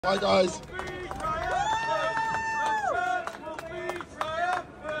Hi guys.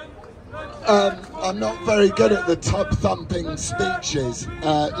 I'm not very good at the tub-thumping speeches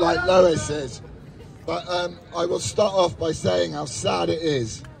like Lois is, but I will start off by saying how sad it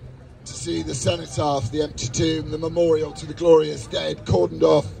is to see the Cenotaph, the empty tomb, the memorial to the glorious dead cordoned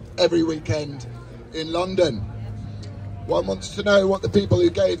off every weekend in London. One wants to know what the people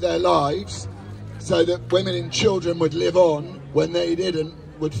who gave their lives so that women and children would live on when they didn't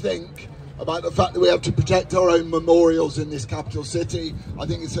would think about the fact that we have to protect our own memorials in this capital city. I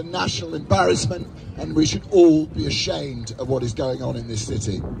think it's a national embarrassment and we should all be ashamed of what is going on in this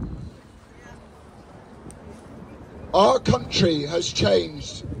city. Our country has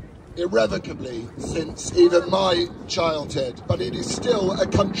changed irrevocably since even my childhood, but it is still a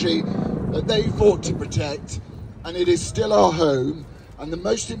country that they fought to protect, and it is still our home. And the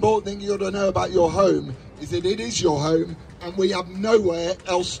most important thing you ought to know about your home is that it is your home and we have nowhere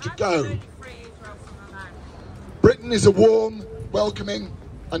else to go. Britain is a warm, welcoming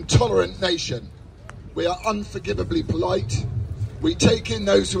and tolerant nation. We are unforgivably polite. We take in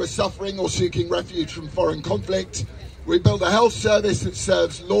those who are suffering or seeking refuge from foreign conflict. We build a health service that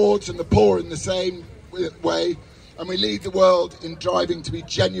serves lords and the poor in the same way. And we lead the world in driving to be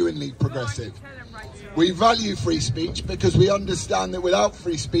genuinely progressive. We value free speech because we understand that without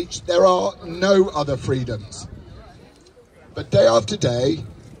free speech there are no other freedoms. But day after day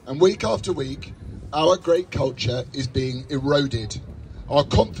and week after week, our great culture is being eroded. Our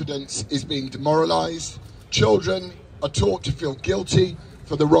confidence is being demoralised. Children are taught to feel guilty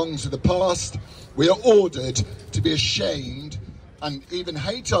for the wrongs of the past. We are ordered to be ashamed and even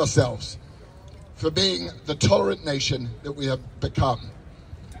hate ourselves for being the tolerant nation that we have become.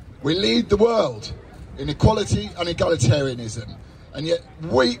 We lead the world in equality and egalitarianism, and yet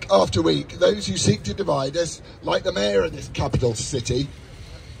week after week those who seek to divide us, like the mayor of this capital city,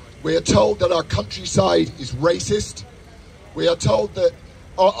 we are told that our countryside is racist. We are told that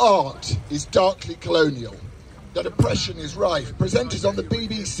our art is darkly colonial, that oppression is rife. Presenters on the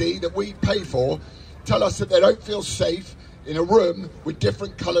BBC that we pay for tell us that they don't feel safe in a room with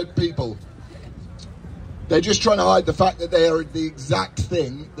different coloured people. They're just trying to hide the fact that they are the exact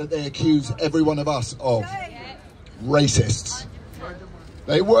thing that they accuse every one of us of. Racists.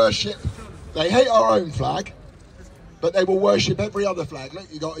 They hate our own flag, but they will worship every other flag. Look,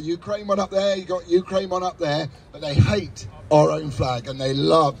 you got a Ukraine one up there, you got Ukraine one up there, but they hate our own flag, and they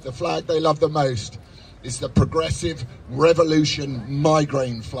love the flag they love the most. It's the progressive revolution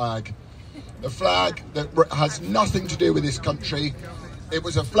migraine flag. The flag that has nothing to do with this country. It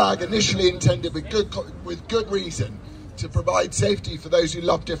was a flag initially intended with good reason to provide safety for those who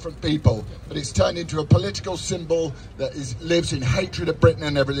love different people, but it's turned into a political symbol that lives in hatred of Britain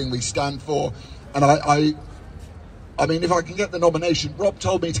and everything we stand for. And I mean, if I can get the nomination, Rob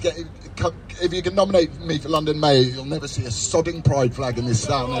told me to if you can nominate me for London Mayor, you'll never see a sodding pride flag in this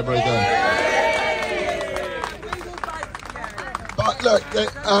town ever again. But look,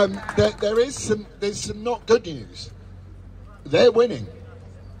 there's some not good news. They're winning.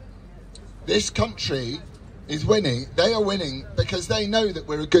 This country is winning. They are winning because they know that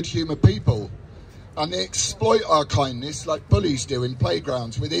we're a good humoured people, and they exploit our kindness like bullies do in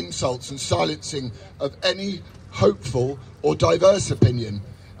playgrounds with insults and silencing of any hopeful or diverse opinion.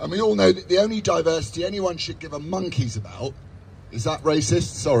 And we all know that the only diversity anyone should give a monkeys about, is that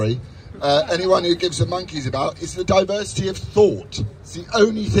racist? Sorry. Anyone who gives a monkeys about is the diversity of thought. It's the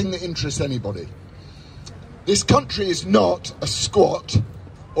only thing that interests anybody. This country is not a squat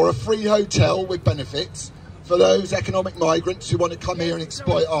or a free hotel with benefits for those economic migrants who want to come here and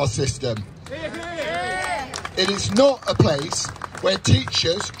exploit our system. It is not a place where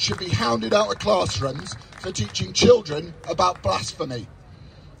teachers should be hounded out of classrooms for teaching children about blasphemy.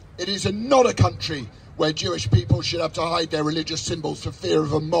 It is not a country where Jewish people should have to hide their religious symbols for fear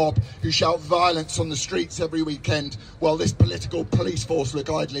of a mob who shout violence on the streets every weekend while this political police force look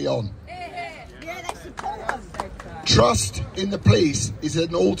idly on. Trust in the police is at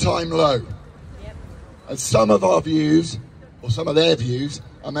an all-time low. And some of our views, or some of their views,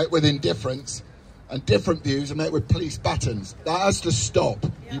 are met with indifference, and different views are met with police batons. That has to stop.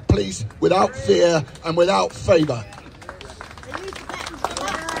 You police without fear and without favour.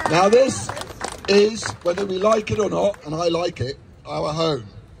 Now this is, whether we like it or not, and I like it, our home.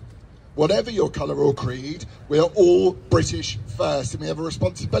 Whatever your colour or creed, we are all British first, and we have a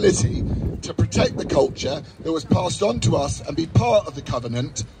responsibility to protect the culture that was passed on to us and be part of the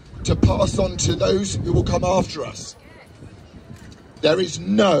covenant to pass on to those who will come after us. There is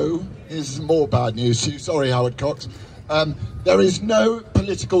no, this is more bad news to you, sorry Howard Cox, there is no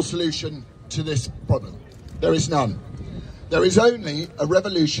political solution to this problem. There is none. There is only a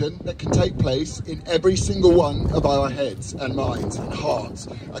revolution that can take place in every single one of our heads and minds and hearts.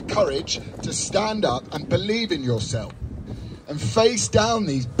 A courage to stand up and believe in yourself and face down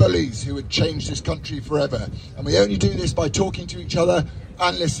these bullies who would change this country forever. And we only do this by talking to each other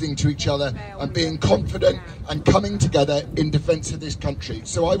and listening to each other and being confident and coming together in defence of this country.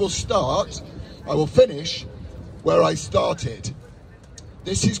 So I will finish where I started.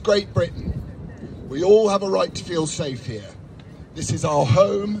 This is Great Britain. We all have a right to feel safe here. This is our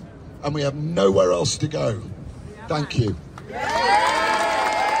home, and we have nowhere else to go. Thank you.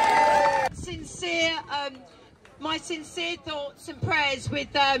 My sincere thoughts and prayers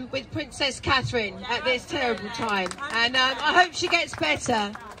with Princess Catherine at this terrible time, and I hope she gets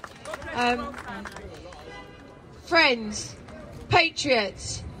better. Friends,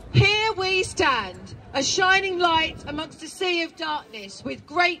 patriots, here we stand, a shining light amongst a sea of darkness with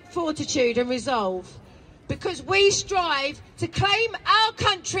great fortitude and resolve, because we strive to claim our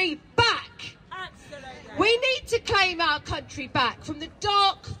country back. We need to claim our country back from the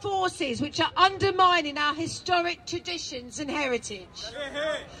dark forces which are undermining our historic traditions and heritage.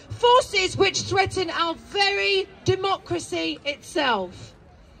 Forces which threaten our very democracy itself.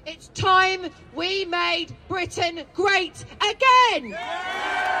 It's time we made Britain great again.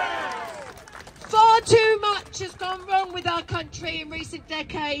 Far too much has gone wrong with our country in recent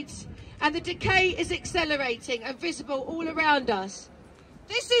decades, and the decay is accelerating and visible all around us.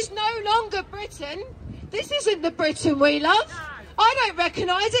 This is no longer Britain. This isn't the Britain we love. I don't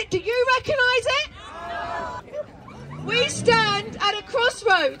recognise it. Do you recognise it? We stand at a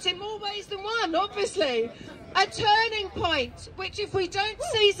crossroads in more ways than one, obviously. A turning point, which if we don't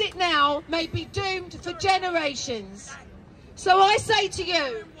seize it now, may be doomed for generations. So I say to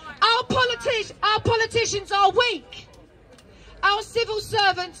you, our politicians are weak. Our civil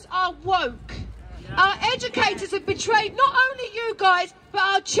servants are woke. Our educators have betrayed not only you guys, but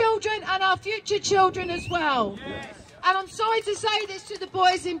our children and our future children as well. And I'm sorry to say this to the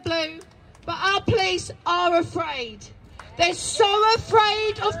boys in blue, but our police are afraid. They're so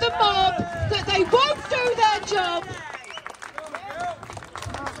afraid of the mob that they won't do their job.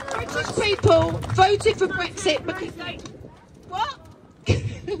 British people voted for Brexit because they... What?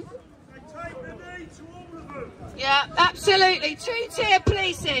 Yeah, absolutely. Two-tier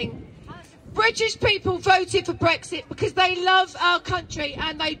policing. British people voted for Brexit because they love our country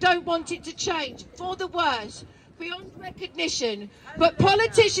and they don't want it to change for the worse, beyond recognition. But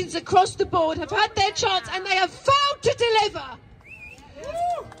politicians across the board have had their chance and they have failed to deliver.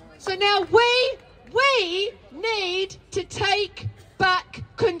 So now we need to take back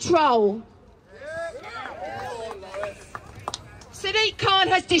control. Sadiq Khan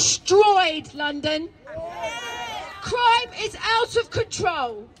has destroyed London. Crime is out of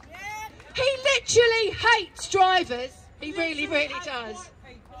control. He literally hates drivers. He really, really does.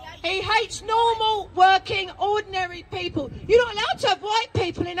 He hates normal, working, ordinary people. You're not allowed to have white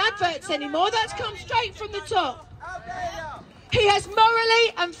people in adverts anymore. That's come straight from the top. He has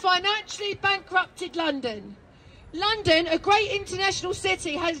morally and financially bankrupted London. London, a great international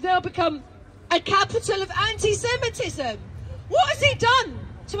city, has now become a capital of anti-Semitism. What has he done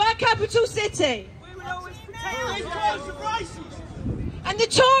to our capital city? And the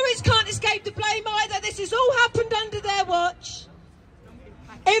Tories can't escape the blame either. This has all happened under their watch.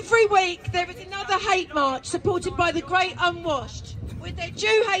 Every week there is another hate march supported by the great unwashed, with their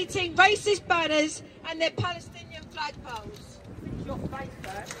Jew-hating racist banners and their Palestinian flagpoles.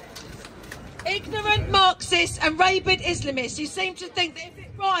 Ignorant Marxists and rabid Islamists who seem to think that if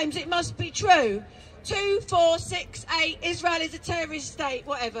it rhymes it must be true. 2, 4, 6, 8, Israel is a terrorist state,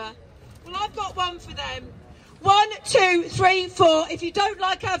 whatever. Well, I've got one for them. 1, 2, 3, 4. If you don't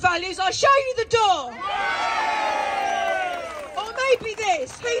like our values, I'll show you the door. Or maybe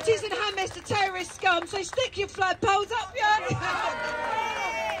this. Houthis and Hamas are terrorist scum, so stick your flagpoles up, yeah?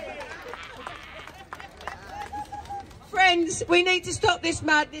 Friends, we need to stop this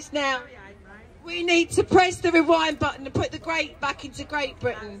madness now. We need to press the rewind button and put the great back into Great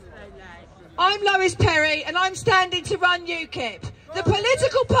Britain. I'm Lois Perry and I'm standing to run UKIP, the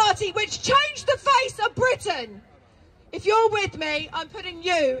political party which changed the face of Britain. If you're with me, I'm putting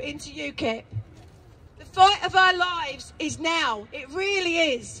you into UKIP. The fight of our lives is now. It really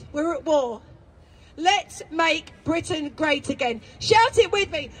is. We're at war. Let's make Britain great again. Shout it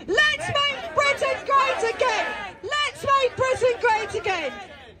with me. Let's make Britain great again. Let's make Britain great again.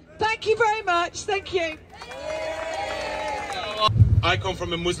 Thank you very much. Thank you. I come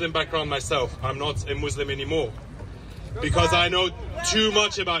from a Muslim background myself. I'm not a Muslim anymore because I know too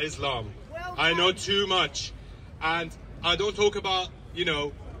much about Islam. I know too much. And I don't talk about, you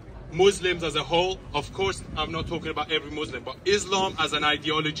know, Muslims as a whole, of course, I'm not talking about every Muslim, but Islam as an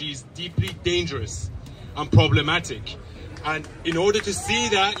ideology is deeply dangerous and problematic. And in order to see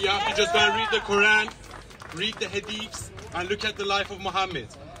that, you have to just go and read the Quran, read the Hadiths, and look at the life of Muhammad.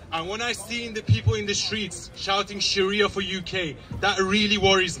 And when I see the people in the streets shouting Sharia for UK, that really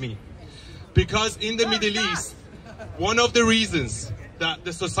worries me. Because in the Middle East, one of the reasons that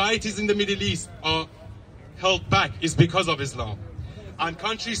the societies in the Middle East are held back is because of Islam. And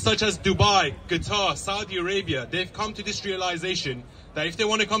countries such as Dubai, Qatar, Saudi Arabia, they've come to this realization that if they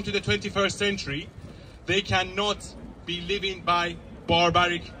want to come to the 21st century, they cannot be living by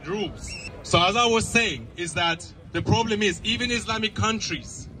barbaric rules. So as I was saying, is that the problem is even Islamic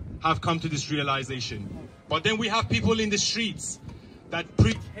countries have come to this realization. But then we have people in the streets that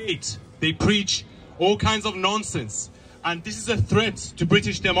preach hate. They preach all kinds of nonsense. And this is a threat to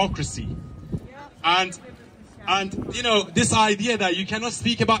British democracy. And you know, this idea that you cannot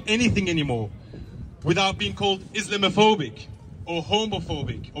speak about anything anymore without being called Islamophobic or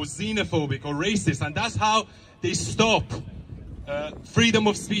homophobic or xenophobic or racist. And that's how they stop freedom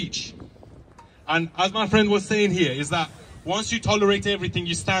of speech. And as my friend was saying here, is that once you tolerate everything,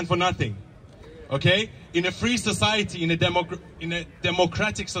 you stand for nothing. Okay? In a free society, in a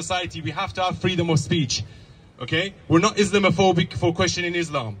democratic society, we have to have freedom of speech. Okay? We're not Islamophobic for questioning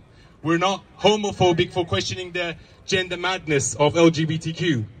Islam. We're not homophobic for questioning the gender madness of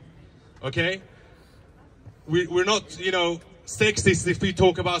LGBTQ. Okay? We're not, you know, sexist if we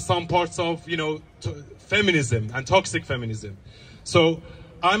talk about some parts of, you know, feminism and toxic feminism. So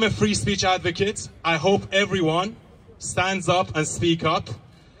I'm a free speech advocate. I hope everyone stands up and speak up,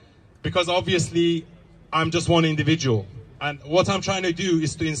 because obviously I'm just one individual. And what I'm trying to do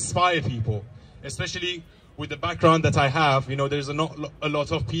is to inspire people, especially with the background that I have. You know, there's a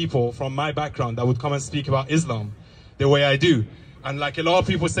lot of people from my background that would come and speak about Islam the way I do. And like a lot of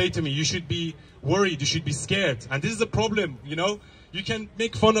people say to me, you should be worried, you should be scared. And this is a problem, you know. You can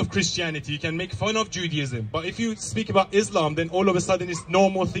make fun of Christianity, you can make fun of Judaism, but if you speak about Islam, then all of a sudden it's a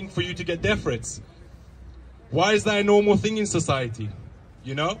normal thing for you to get death threats. Why is that a normal thing in society?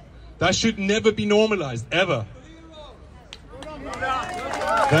 You know? That should never be normalized, ever.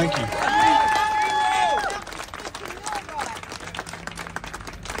 Thank you.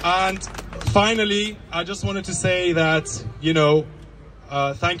 And finally, I just wanted to say that, you know,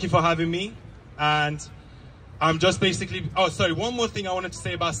 thank you for having me. And I'm just basically, oh, sorry, one more thing I wanted to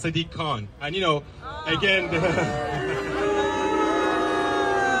say about Sadiq Khan. And, you know, again,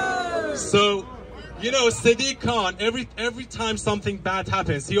 so, you know, Sadiq Khan, every time something bad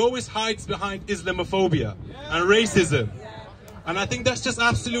happens, he always hides behind Islamophobia and racism. And I think that's just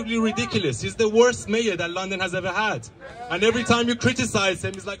absolutely ridiculous. He's the worst mayor that London has ever had. And every time you criticize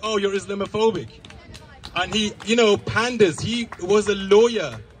him, he's like, oh, you're Islamophobic. And he, you know, panders. He was a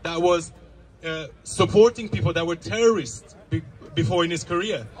lawyer that was supporting people that were terrorists before in his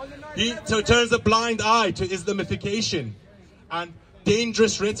career. He turns a blind eye to Islamification and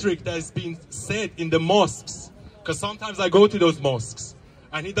dangerous rhetoric that is being said in the mosques. Because sometimes I go to those mosques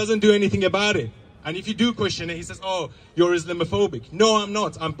and he doesn't do anything about it. And if you do question it, he says, oh, you're Islamophobic. No, I'm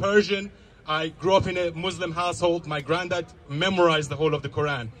not. I'm Persian. I grew up in a Muslim household. My granddad memorized the whole of the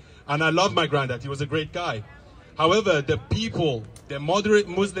Quran. And I love my granddad. He was a great guy. However, the people, the moderate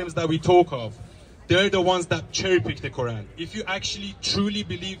Muslims that we talk of, they're the ones that cherry-pick the Quran. If you actually truly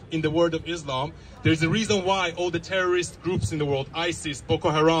believe in the word of Islam, there's a reason why all the terrorist groups in the world, ISIS, Boko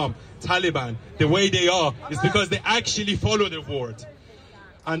Haram, Taliban, the way they are, is because they actually follow the word.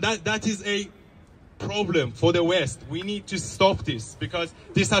 And that is a problem for the West. We need to stop this, because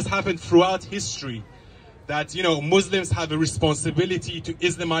this has happened throughout history. That, you know, Muslims have a responsibility to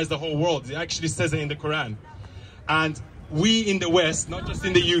Islamize the whole world. It actually says it in the Quran. And we in the West, not just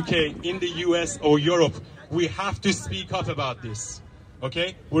in the UK, in the US or Europe, we have to speak up about this.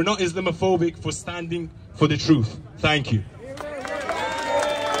 Okay? We're not Islamophobic for standing for the truth. Thank you.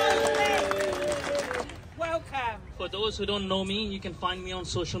 Welcome. For those who don't know me, you can find me on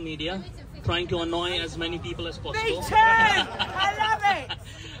social media, trying to annoy as many people as possible. Me too! I love it!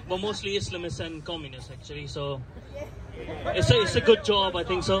 But mostly Islamists and communists, actually. So it's a good job, I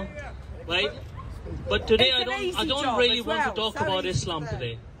think so. Right? But today I don't really want to talk about Islam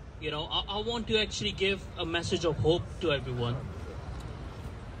today. You know, I want to actually give a message of hope to everyone.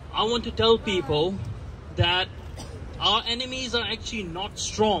 I want to tell people that our enemies are actually not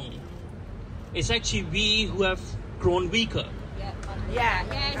strong. It's actually we who have grown weaker. Yeah.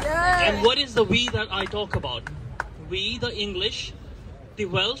 And what is the we that I talk about? We, the English, the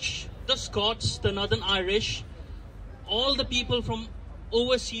Welsh, the Scots, the Northern Irish, all the people from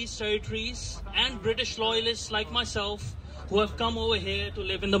overseas territories, and British loyalists like myself, who have come over here to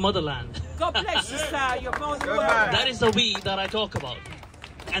live in the motherland. God bless you, sir. You're more than welcome. That is the we that I talk about.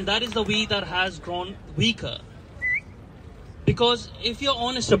 And that is the we that has grown weaker. Because if you're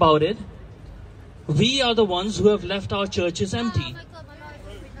honest about it, we are the ones who have left our churches empty.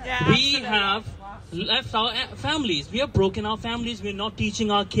 Yeah, We have left our families. We have broken our families. We're not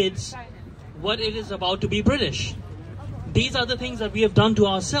teaching our kids what it is about to be British. These are the things that we have done to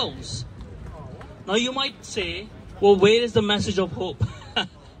ourselves. Now you might say, well, where is the message of hope?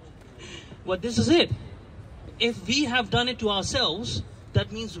 Well, this is it. If we have done it to ourselves,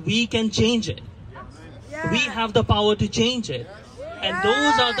 that means we can change it. We have the power to change it. And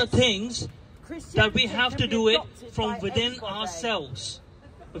those are the things that we have to do it from within ourselves.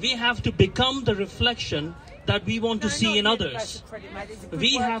 We have to become the reflection that we want to see in others.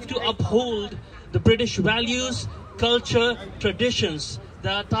 We have to uphold the British values, culture, traditions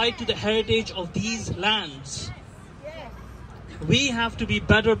that are tied to the heritage of these lands. We have to be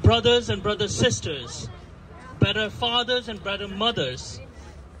better brothers and brother sisters, better fathers and better mothers.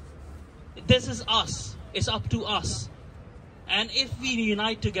 This is us. It's up to us. And if we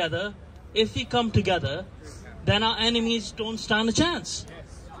unite together, if we come together, then our enemies don't stand a chance.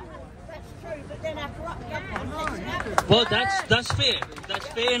 Well, that's fair. That's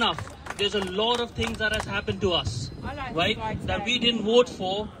fair enough. There's a lot of things that has happened to us, right? That we didn't vote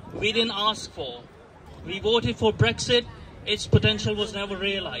for, we didn't ask for. We voted for Brexit. Its potential was never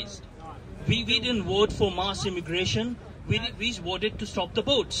realized. We didn't vote for mass immigration. We voted to stop the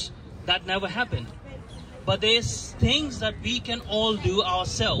boats. That never happened. But there's things that we can all do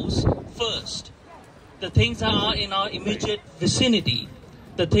ourselves first. The things that are in our immediate vicinity.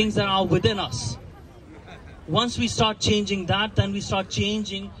 The things that are within us. Once we start changing that, then we start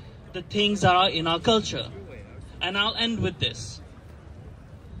changing the things that are in our culture. And I'll end with this.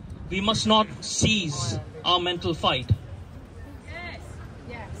 We must not cease our mental fight.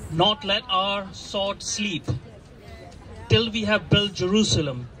 Not let our sword sleep till we have built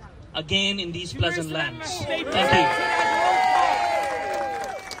Jerusalem again in these pleasant lands. Thank you.